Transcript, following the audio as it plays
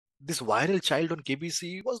this viral child on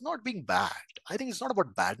KBC was not being bad. I think it's not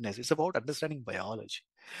about badness. It's about understanding biology.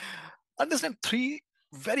 Understand three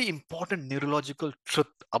very important neurological truth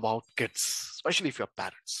about kids, especially if you're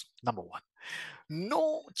parents. Number one,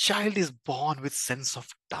 no child is born with sense of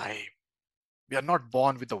time. We are not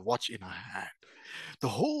born with a watch in our hand. The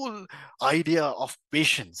whole idea of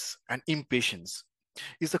patience and impatience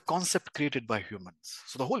is a concept created by humans.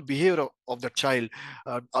 So the whole behavior of the child,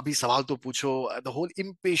 abhi sawal to pucho, the whole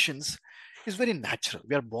impatience is very natural.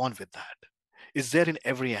 We are born with that. It's there in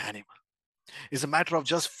every animal. It's a matter of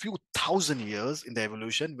just few thousand years in the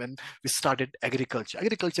evolution when we started agriculture.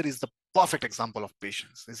 Agriculture is the perfect example of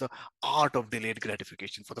patience. It's the art of delayed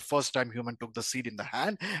gratification. For the first time, human took the seed in the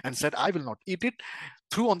hand and said, I will not eat it,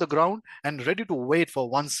 threw on the ground and ready to wait for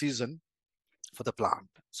one season for the plant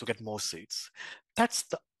so get more seeds. That's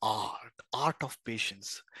the art of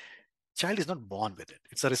patience. Child is not born with it.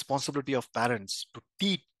 It's a responsibility of parents to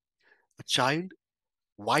teach a child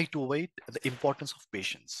why to wait and the importance of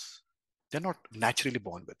patience. They're not naturally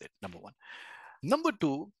born with it, number one. Number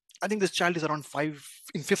two, I think this child is around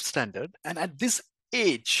in fifth standard, and at this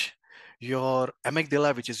age, your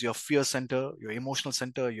amygdala, which is your fear center, your emotional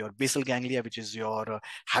center, your basal ganglia, which is your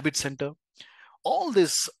habit center, all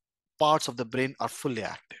these parts of the brain are fully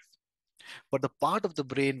active. But the part of the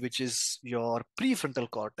brain which is your prefrontal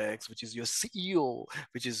cortex, which is your CEO,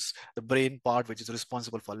 which is the brain part which is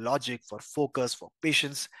responsible for logic, for focus, for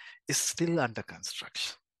patience, is still under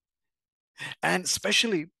construction. And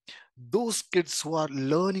especially those kids who are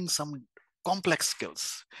learning some complex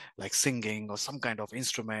skills like singing or some kind of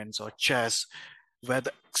instruments or chess, where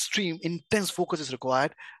the extreme intense focus is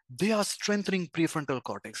required, they are strengthening prefrontal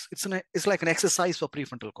cortex. It's like an exercise for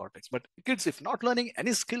prefrontal cortex. But kids, if not learning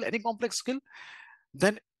any skill, any complex skill,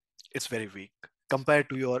 then it's very weak compared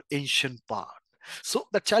to your ancient part. So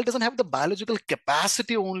the child doesn't have the biological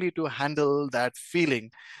capacity only to handle that feeling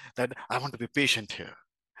that I want to be patient here.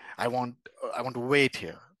 I want to wait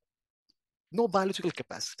here. No biological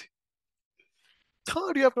capacity.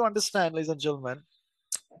 Third, you have to understand, ladies and gentlemen,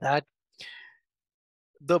 that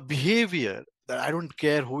the behavior that I don't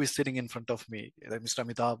care who is sitting in front of me, that Mr.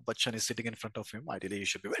 Amitabh Bachchan is sitting in front of him, ideally you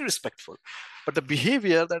should be very respectful. But the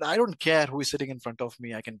behavior that I don't care who is sitting in front of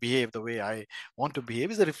me, I can behave the way I want to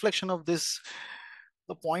behave, is a reflection of this,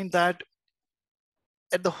 the point that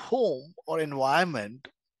at the home or environment,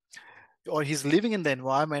 or he's living in the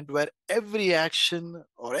environment where every action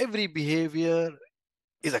or every behavior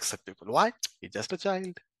is acceptable. Why? He's just a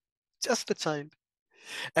child, just a child.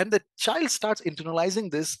 And the child starts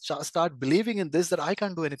internalizing this, start believing in this, that I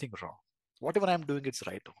can't do anything wrong. Whatever I'm doing, it's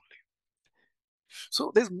right only.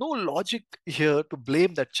 So there's no logic here to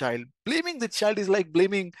blame that child. Blaming the child is like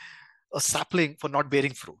blaming a sapling for not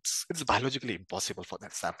bearing fruits. It's biologically impossible for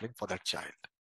that sapling, for that child.